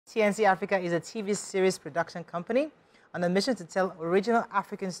TNC Africa is a TV series production company on a mission to tell original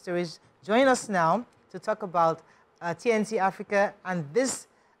African stories. Join us now to talk about TNC Africa and this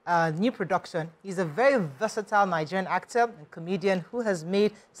new production. He's a very versatile Nigerian actor and comedian who has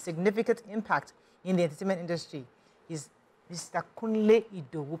made significant impact in the entertainment industry. He's Mr. Kunle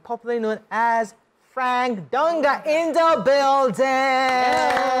Idowu, popularly known as Frank Donga, in the building.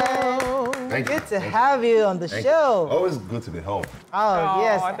 Hello. Good to have you on the show. Always good to be home. Oh,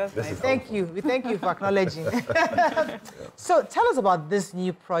 yes. Nice. Thank you. We thank you for acknowledging. So tell us about this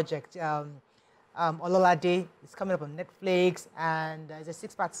new project. Ololade is coming up on Netflix, and it's a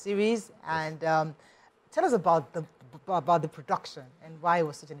 6-part series. And tell us about the production and why it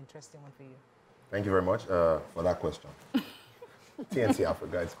was such an interesting one for you. Thank you very much for that question. TNC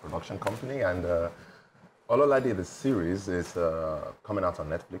Africa is a production company, and Ololade, the series, is coming out on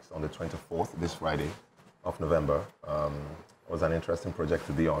Netflix on the 24th, this Friday of November. It was an interesting project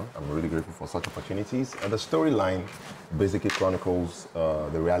to be on. I'm really grateful for such opportunities. And the storyline basically chronicles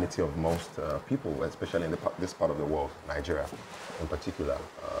the reality of most people, especially in this part of the world, Nigeria in particular.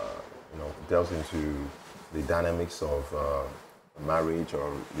 Delves into the dynamics of marriage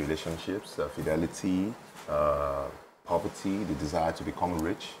or relationships, fidelity, poverty, the desire to become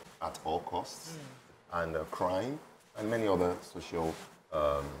rich at all costs, and crime, and many other social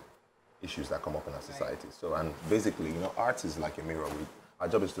issues that come up in our society. So, and basically, art is like a mirror. Our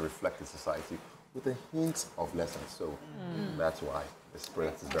job is to reflect the society with a hint of lessons. So that's why this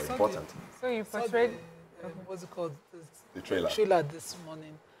project is very important. So you portrayed, what's it called? The trailer. The trailer this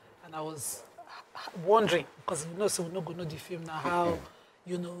morning, and I was wondering, because so we're not going to know the film now, how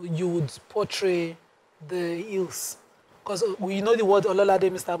you would portray the ills. Because we know the word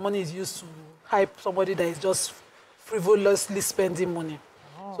Ololade, Mr. Money, is used to hype somebody that is just frivolously spending money.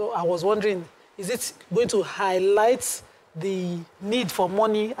 Oh. So I was wondering, is it going to highlight the need for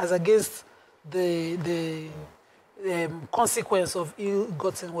money as against the consequence of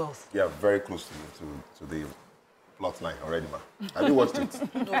ill-gotten wealth? Yeah, very close to the plot line already, ma. Have you watched it?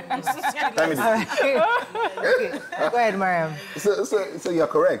 No. Okay. Go ahead, Mariam. So you're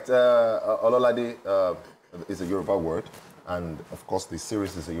correct. Ololade is a Yoruba word, and of course the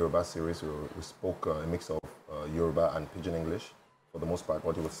series is a Yoruba series. We spoke a mix of Yoruba and Pidgin English for the most part,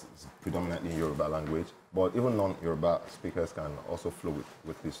 but it was predominantly Yoruba language. But even non-Yoruba speakers can also flow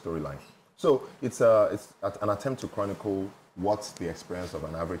with the storyline. So it's an attempt to chronicle what's the experience of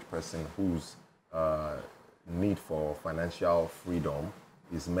an average person whose need for financial freedom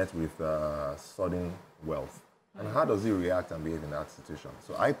is met with sudden wealth. And how does he react and behave in that situation?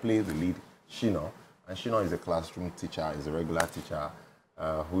 So I play the lead, Shino, and Shino is a classroom teacher, is a regular teacher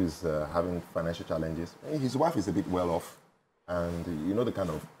who is having financial challenges. His wife is a bit well off, and the kind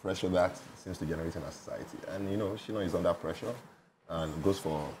of pressure that seems to generate in our society. And Shino is under pressure and goes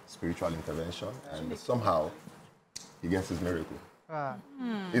for spiritual intervention, and somehow he gets his miracle.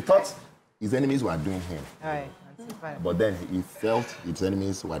 He thought his enemies were doing him. But then he felt his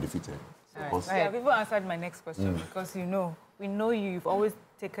enemies were defeated. Yeah, people answered my next question because we know you've always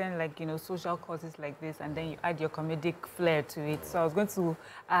taken social causes like this, and then you add your comedic flair to it. So I was going to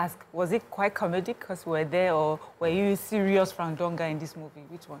ask, was it quite comedic because we were there, or were you serious from Donga in this movie?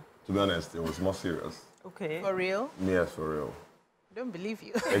 Which one? To be honest, it was more serious. Okay. For real? Yes, for real. I don't believe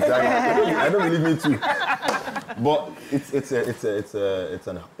you. Exactly. I don't believe me too. But it's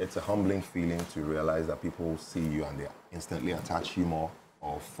a humbling feeling to realize that people see you and they instantly attach humor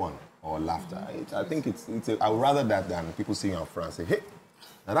or fun or laughter. I think I would rather that than people see you on France and say, hey,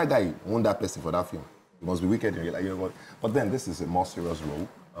 now that guy won that person for that film. It must be wicked. And you're like, what? But then this is a more serious role.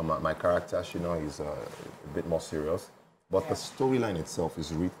 My character, Shino, is a bit more serious. But the storyline itself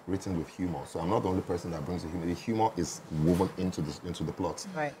is written with humor. So I'm not the only person that brings the humor. The humor is woven into the plot.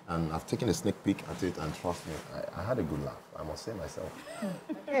 Right. And I've taken a sneak peek at it, and trust me, I had a good laugh, I must say myself.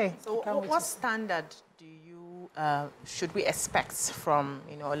 Okay. So what standard do you should we expect from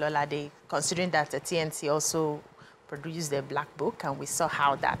Ololade, considering that the TNC also produced their Black Book, and we saw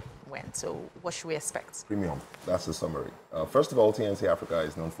how that went. So what should we expect? Premium. That's the summary. First of all, TNC Africa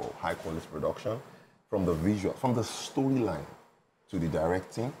is known for high quality production. From the visual, from the storyline, to the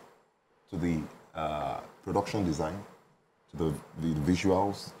directing, to the production design, to the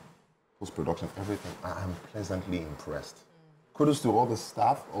visuals, post-production, everything, I'm pleasantly impressed. Kudos to all the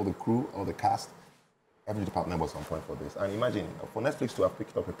staff, all the crew, all the cast. Every department was on point for this. And imagine, for Netflix to have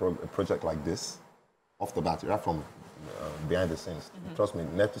picked up a project like this, off the bat, right from behind the scenes, trust me,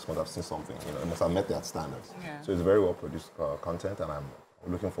 Netflix must have seen something. It must have met their standards. Yeah. So it's very well produced content, and I'm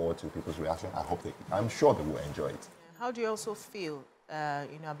looking forward to people's reaction. I'm sure they will enjoy it. How do you also feel,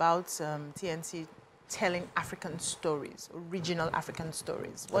 about TNC telling African stories, original African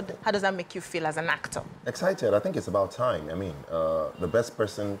stories? How does that make you feel as an actor? Excited. I think it's about time. I mean, the best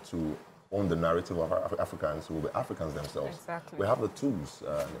person to own the narrative of Africans will be Africans themselves. Exactly. We have the tools.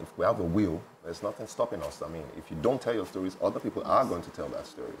 If we have the will, there's nothing stopping us. I mean, if you don't tell your stories, other people are going to tell that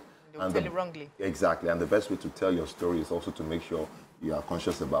story. They'll tell it wrongly. Exactly. And the best way to tell your story is also to make sure you are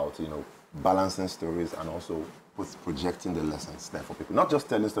conscious about, balancing stories and also projecting the lessons there for people. Not just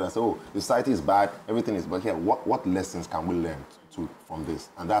telling stories and say, oh, the society is bad, everything is bad. Here, what lessons can we learn from this?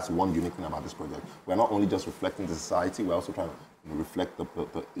 And that's one unique thing about this project. We're not only just reflecting the society, we're also trying to reflect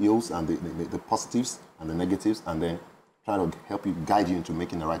the ills and the positives and the negatives, and then try to help you, guide you into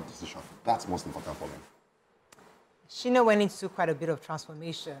making the right decision. That's most important for me. Shina went into quite a bit of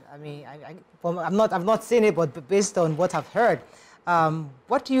transformation. I mean, I've not seen it, but based on what I've heard,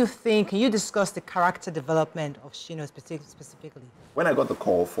 what do you think? Can you discuss the character development of Shina specifically? When I got the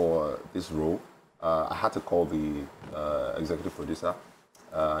call for this role, I had to call the executive producer,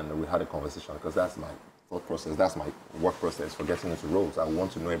 and we had a conversation because that's my thought process, that's my work process for getting into roles. I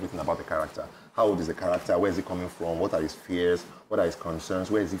want to know everything about the character. How old is the character? Where is he coming from? What are his fears? What are his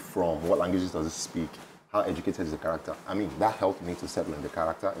concerns? Where is he from? What languages does he speak? How educated is the character? I mean, that helped me to settle in the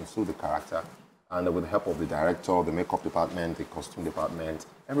character, install the character, and with the help of the director, the makeup department, the costume department,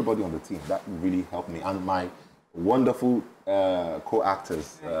 everybody on the team, that really helped me. And my wonderful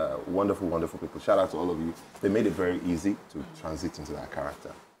co-actors, wonderful, wonderful people. Shout out to all of you. They made it very easy to transit into that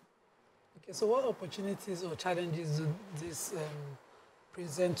character. Okay, so what opportunities or challenges do this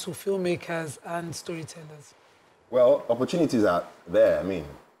present to filmmakers and storytellers? Well, opportunities are there. I mean,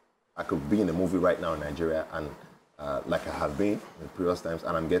 I could be in a movie right now in Nigeria, and like I have been in previous times,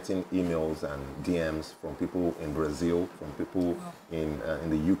 and I'm getting emails and DMs from people in Brazil, from people in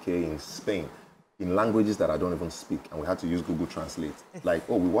the UK, in Spain, in languages that I don't even speak, and we had to use Google Translate. Like,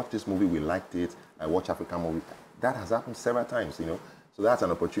 oh, we watched this movie, we liked it, I watch African movie. That has happened several times, So that's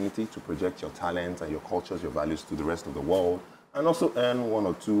an opportunity to project your talent and your cultures, your values to the rest of the world, and also earn 1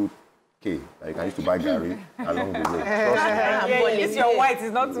 or 2K. Like I used to buy Gary along the way. It's your white,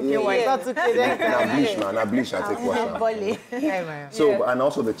 it's not 2K white. Not 2K. I bleach, I take wash. So, and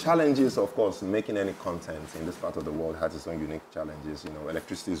also the challenges, of course, making any content in this part of the world has its own unique challenges.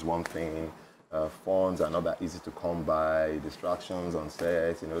 Electricity is one thing. Funds are not that easy to come by, distractions on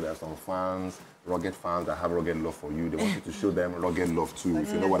set, there are some fans, rugged fans that have rugged love for you. They want you to show them rugged love too,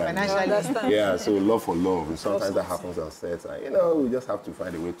 if you know what I mean. Yeah, so love for love. And sometimes that happens on sets. And, we just have to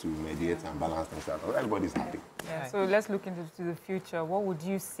find a way to mediate and balance things out. Everybody's happy. Yeah, so let's look into the future. What would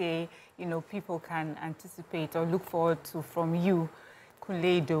you say, people can anticipate or look forward to from you,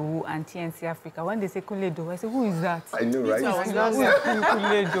 Kunle Idowu and TNC Africa? When they say Kunle Idowu, I say, who is that? I know, right?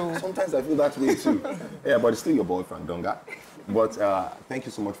 Sometimes I feel that way too. Yeah, but it's still your boyfriend, Donga. But thank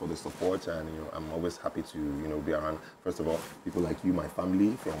you so much for the support, and I'm always happy to be around. First of all, people like you, my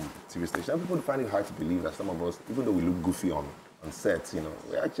family from TV station. People find it hard to believe that some of us, even though we look goofy on set,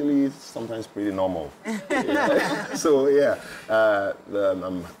 we're actually sometimes pretty normal. So yeah,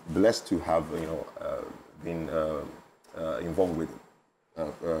 I'm blessed to have been involved with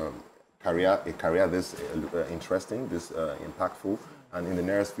a career this interesting, this impactful, and in the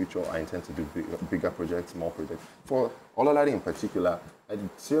nearest future, I intend to do bigger projects, more projects. For Ololade in particular, I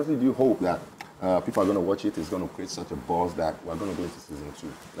seriously do hope that people are going to watch it. It's going to create such a buzz that we're going to go into season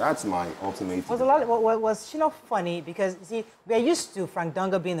 2. That's my ultimate. Was she not funny? Because, you see, we're used to Frank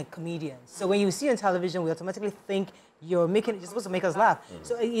Donga being a comedian. So when you see on television, we automatically think you're supposed to make us laugh.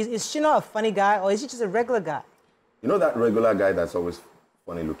 So is she not a funny guy, or is she just a regular guy? That regular guy that's always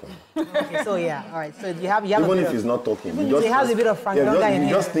funny looking. Okay, so yeah, all right. So you have even if he's not talking, he has a bit of Frank Donga in him.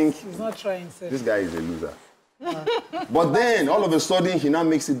 You just think he's not trying. This guy is a loser. But then all of a sudden he now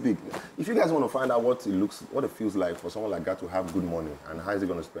makes it big. If you guys want to find out what it feels like for someone like that to have good money and how is he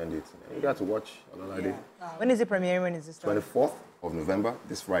going to spend it, you got to watch Ololade. When is it premiering? When is it starting? 24th of November,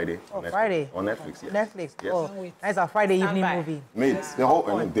 this Friday. Oh, Friday. On Netflix, yes. Netflix. Yes. Oh, that's our Friday evening movie. Mate, the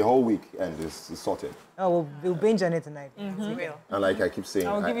whole week and it's sorted. Oh, we'll binge on it tonight. And like I keep saying,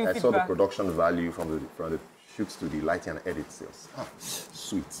 I saw the production value from the shoots to the lighting and edits.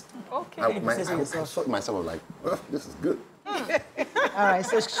 Sweet. Okay. I saw it myself, I was like, this is good. All right,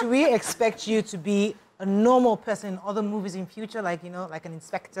 so should we expect you to be a normal person in other movies in future, like, like an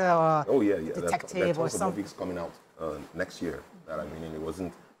inspector or detective or something? Movies coming out next year that it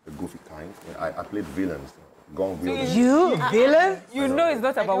wasn't the goofy kind. I played villains. You? Villain? You know it's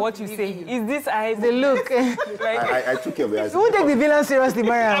not about what you say. Is this eyes? The look. I took care of it. You won't take the villain seriously,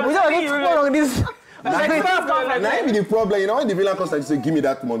 Mariam. We don't get to on this. Now even the problem, you know, when the villain comes and say, give me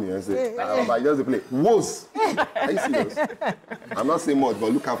that money, and say, I just play. Woes. Are you serious? I'm not saying much,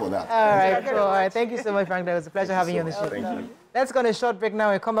 but look out for that. All right, cool. All right, thank you so much, Frank. It was a pleasure having you on the show. Thank you. Let's go on a short break now.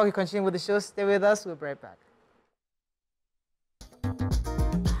 We'll come back, we continue with the show. Stay with us. We'll be right back.